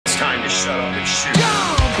shut up and shoot.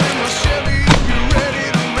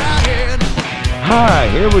 Hi,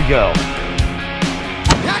 here we go.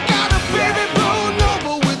 I got a baby blown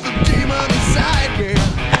over with a demon inside me.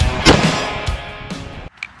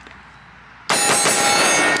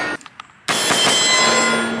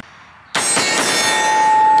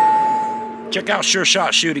 Check out Sure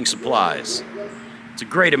Shot Shooting Supplies. It's a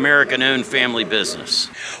great American-owned family business.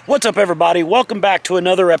 What's up, everybody? Welcome back to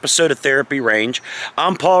another episode of Therapy Range.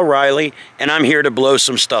 I'm Paul Riley, and I'm here to blow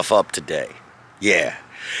some stuff up today. Yeah.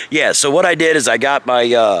 So what I did is I got my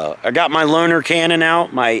loaner cannon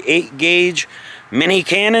out, my 8-gauge mini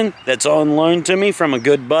cannon that's on loan to me from a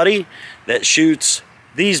good buddy that shoots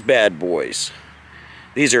these bad boys.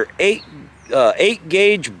 These are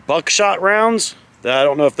 8-gauge buckshot rounds. I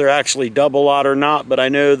don't know if they're actually double-aught or not, but I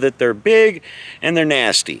know that they're big and they're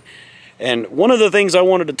nasty. And one of the things I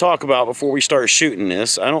wanted to talk about before we start shooting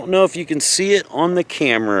this, I don't know if you can see it on the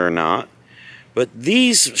camera or not, but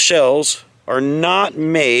these shells are not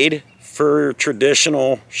made for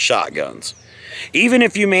traditional shotguns. Even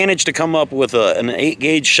if you manage to come up with an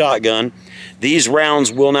 8-gauge shotgun, these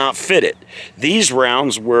rounds will not fit it. These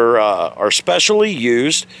rounds are specially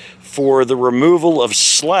used for the removal of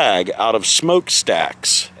slag out of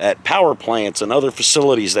smokestacks at power plants and other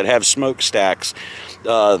facilities that have smokestacks.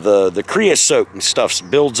 The creosote and stuff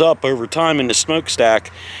builds up over time in the smokestack,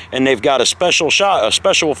 and they've got a special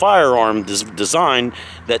firearm design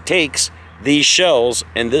that takes these shells,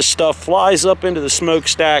 and this stuff flies up into the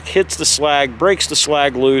smokestack, hits the slag, breaks the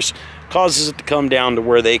slag loose, causes it to come down to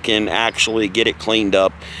where they can actually get it cleaned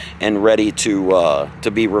up and ready to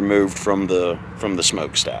be removed from the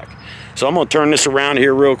smokestack. So I'm going to turn this around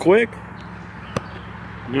here real quick.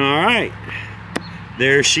 All right,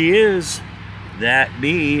 there she is. That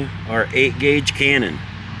be our 8-gauge cannon.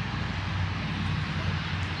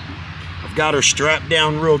 I've got her strapped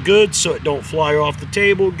down real good so it don't fly off the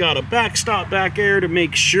table. Got a backstop back there to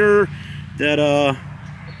make sure that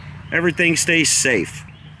everything stays safe.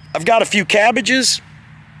 I've got a few cabbages,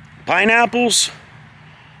 pineapples,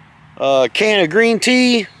 a can of green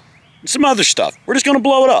tea, and some other stuff. We're just gonna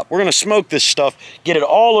blow it up. We're gonna smoke this stuff, get it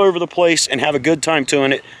all over the place, and have a good time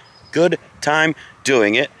doing it. Good time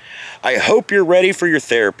doing it. I hope you're ready for your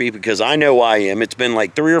therapy, because I know I am. It's been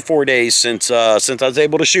like 3 or 4 days since I was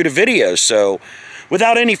able to shoot a video. So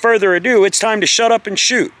without any further ado, it's time to shut up and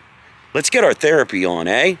shoot. Let's get our therapy on,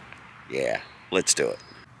 eh? Yeah, let's do it.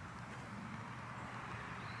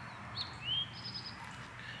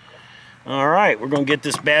 All right, we're gonna get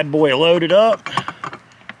this bad boy loaded up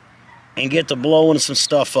and get to blowing some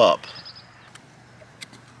stuff up.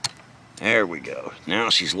 There we go.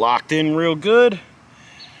 Now she's locked in real good.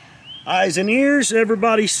 Eyes and ears,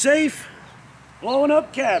 everybody's safe. Blowing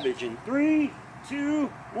up cabbage in 3, 2,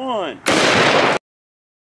 1.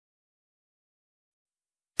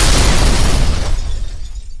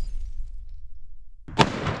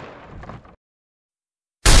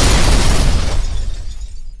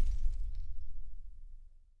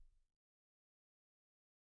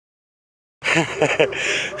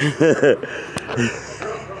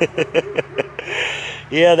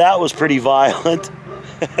 Yeah, that was pretty violent.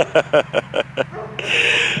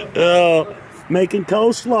 Making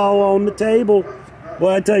coleslaw on the table.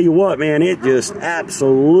 Well, I tell you what, man, it just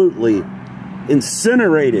absolutely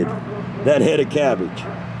incinerated that head of cabbage.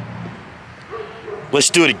 Let's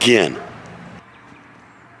do it again.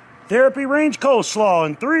 Therapy Range coleslaw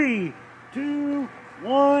in 3, 2,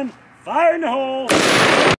 1. Fire in the hole.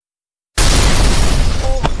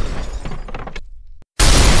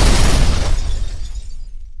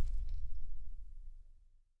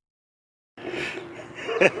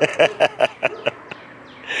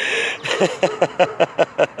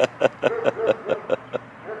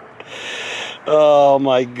 Oh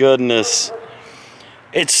my goodness.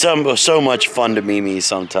 It's so much fun to me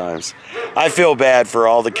sometimes. I feel bad for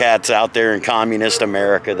all the cats out there in communist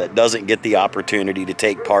America that doesn't get the opportunity to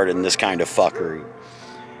take part in this kind of fuckery.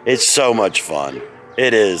 It's so much fun.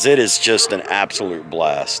 It is just an absolute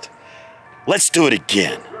blast. Let's do it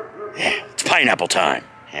again. Yeah, it's pineapple time.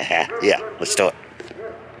 Yeah, let's do it.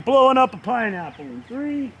 Blowing up a pineapple in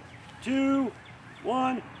 3, 2,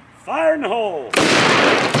 1. Fire in the hole.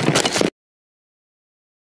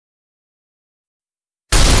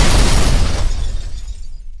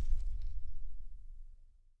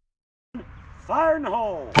 Fire in the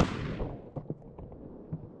hole.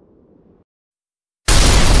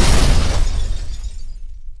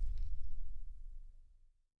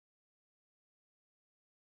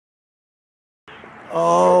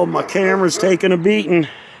 Oh, my camera's taking a beating.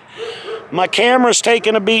 My camera's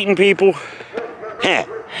taking a beating, people.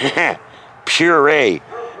 Puree.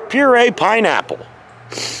 puree pineapple.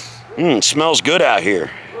 Smells good out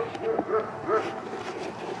here.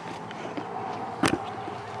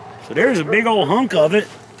 So there's a big old hunk of it.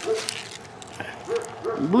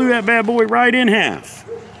 Blew that bad boy right in half.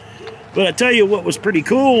 But I tell you what was pretty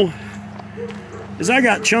cool is I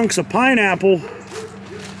got chunks of pineapple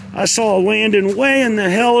I saw landing way in the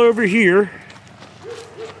hell over here.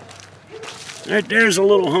 Right there's a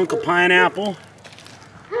little hunk of pineapple.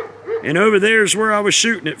 And over there's where I was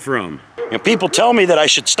shooting it from. And people tell me that I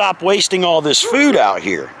should stop wasting all this food out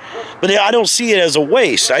here. But I don't see it as a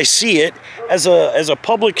waste. I see it as a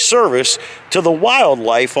public service to the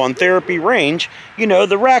wildlife on Therapy Range. You know,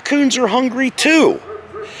 the raccoons are hungry too.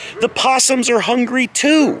 The possums are hungry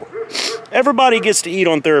too. Everybody gets to eat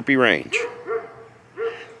on Therapy Range.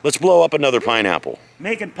 Let's blow up another pineapple.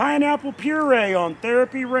 Making pineapple puree on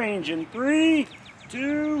Therapy Range in 3,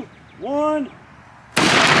 2, 1.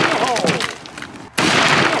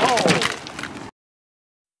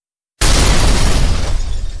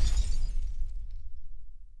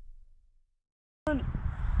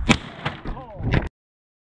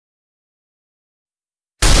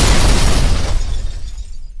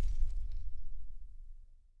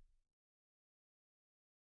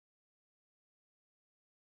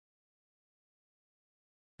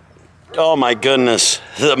 Oh my goodness,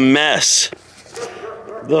 the mess.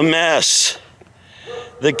 The mess.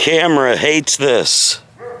 The camera hates this.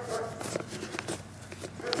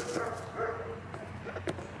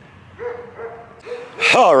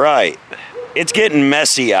 All right, it's getting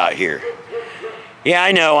messy out here. Yeah,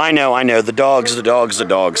 I know. The dogs.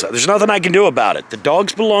 There's nothing I can do about it. The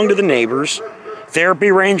dogs belong to the neighbors.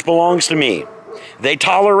 Therapy Range belongs to me. They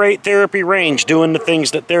tolerate Therapy Range doing the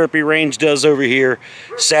things that Therapy Range does over here.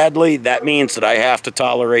 Sadly, that means that I have to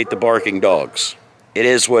tolerate the barking dogs. It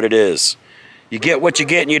is what it is. You get what you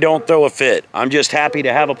get and you don't throw a fit. I'm just happy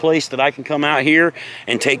to have a place that I can come out here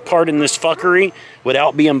and take part in this fuckery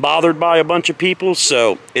without being bothered by a bunch of people,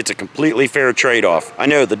 so it's a completely fair trade-off. I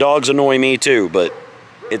know the dogs annoy me too, but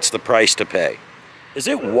it's the price to pay. Is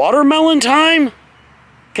it watermelon time?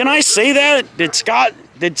 Can I say that? Did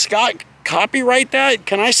Scott copyright that?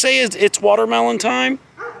 Can I say it's watermelon time?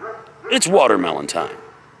 It's watermelon time.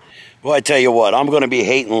 Well, I tell you what, I'm going to be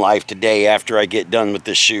hating life today after I get done with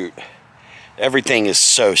this shoot. Everything is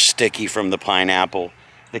so sticky from the pineapple.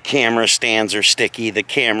 The camera stands are sticky, the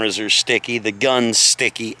cameras are sticky, the gun's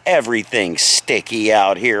sticky, everything's sticky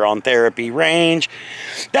out here on Therapy Range.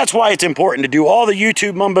 That's why it's important to do all the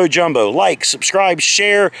YouTube mumbo jumbo. Like, subscribe,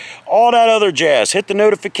 share, all that other jazz. Hit the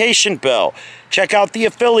notification bell. Check out the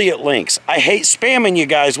affiliate links. I hate spamming you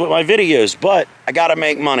guys with my videos, but I gotta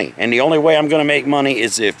make money. And the only way I'm gonna make money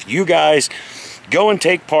is if you guys go and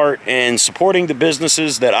take part in supporting the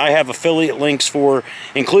businesses that I have affiliate links for,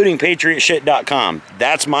 including PatriotShit.com.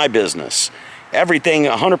 That's my business. Everything,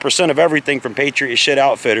 100% of everything from Patriot Shit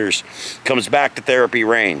Outfitters comes back to Therapy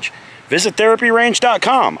Range. Visit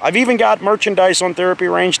TherapyRange.com. I've even got merchandise on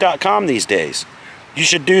TherapyRange.com these days. You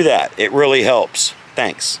should do that. It really helps.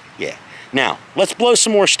 Thanks. Yeah. Now, let's blow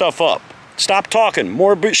some more stuff up. Stop talking.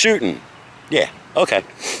 More shooting. Yeah. Okay.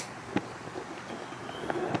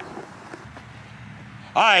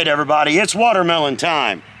 All right, everybody, it's watermelon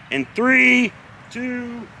time. In 3,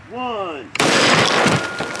 2, 1.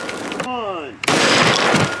 1.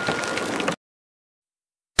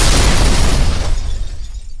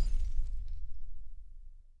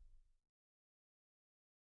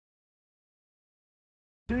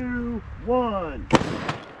 Two, one.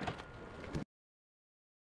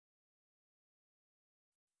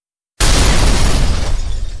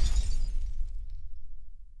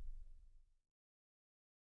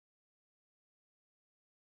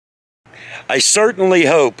 I certainly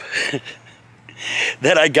hope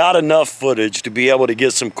that I got enough footage to be able to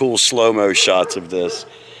get some cool slow-mo shots of this,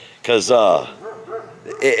 because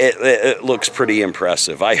it looks pretty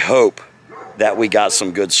impressive. I hope that we got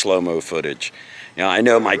some good slow-mo footage. Now, I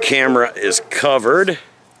know my camera is covered.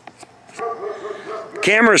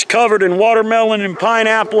 Camera's covered in watermelon and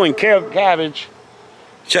pineapple and cabbage.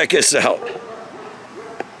 Check this out.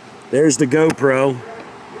 There's the GoPro.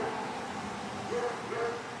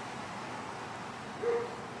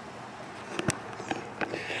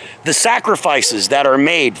 The sacrifices that are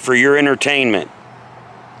made for your entertainment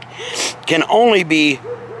can only be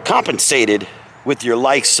compensated with your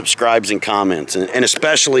likes, subscribes, and comments, and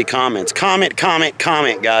especially comments. Comment,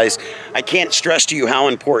 guys. I can't stress to you how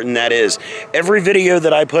important that is. Every video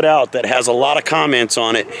that I put out that has a lot of comments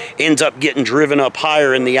on it ends up getting driven up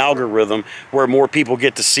higher in the algorithm where more people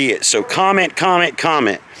get to see it. So comment.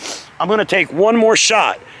 I'm going to take one more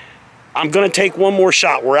shot.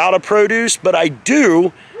 We're out of produce, but I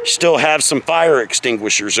do still have some fire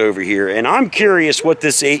extinguishers over here, and I'm curious what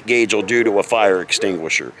this 8 gauge will do to a fire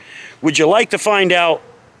extinguisher. Would you like to find out?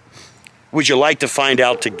 Would you like to find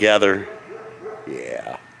out together?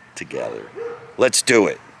 Yeah, together. Let's do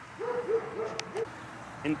it.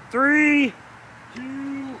 In 3, 2,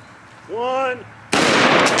 1.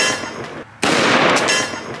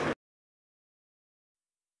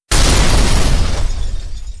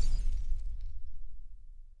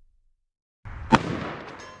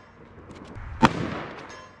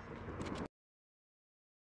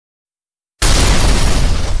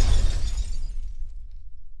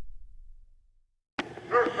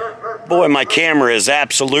 Boy, my camera is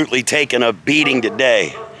absolutely taking a beating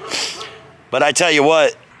today. But I tell you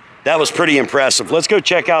what, that was pretty impressive. Let's go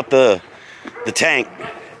check out the tank.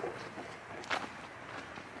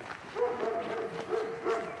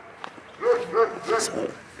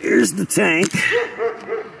 So here's the tank.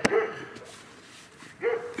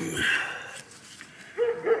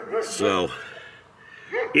 So,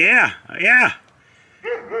 yeah,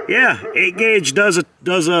 8 gauge does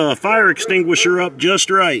a fire extinguisher up just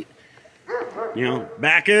right. You know,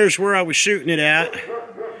 back there's where I was shooting it at.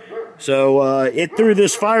 So it threw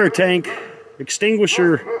this fire tank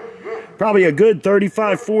extinguisher probably a good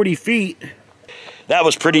 35-40 feet. That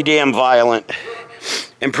was pretty damn violent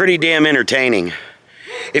and pretty damn entertaining.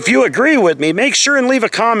 If you agree with me, make sure and leave a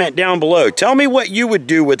comment down below. Tell me what you would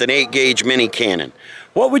do with an 8 gauge mini cannon.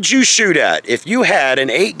 What would you shoot at? If you had an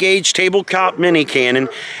 8 gauge tabletop mini cannon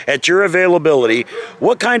at your availability,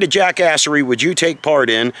 what kind of jackassery would you take part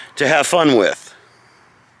in to have fun with?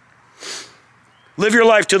 Live your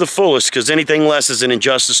life to the fullest, because anything less is an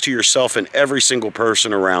injustice to yourself and every single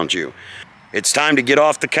person around you. It's time to get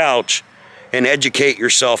off the couch and educate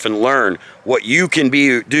yourself and learn what you can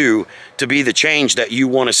do to be the change that you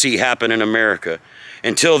want to see happen in America.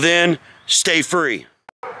 Until then, stay free.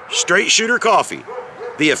 Straight Shooter Coffee,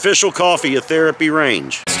 the official coffee of Therapy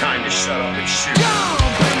Range. It's time to shut up and shoot. Jump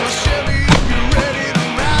in my Chevy if you're ready to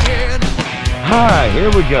ride. Hi,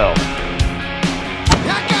 here we go.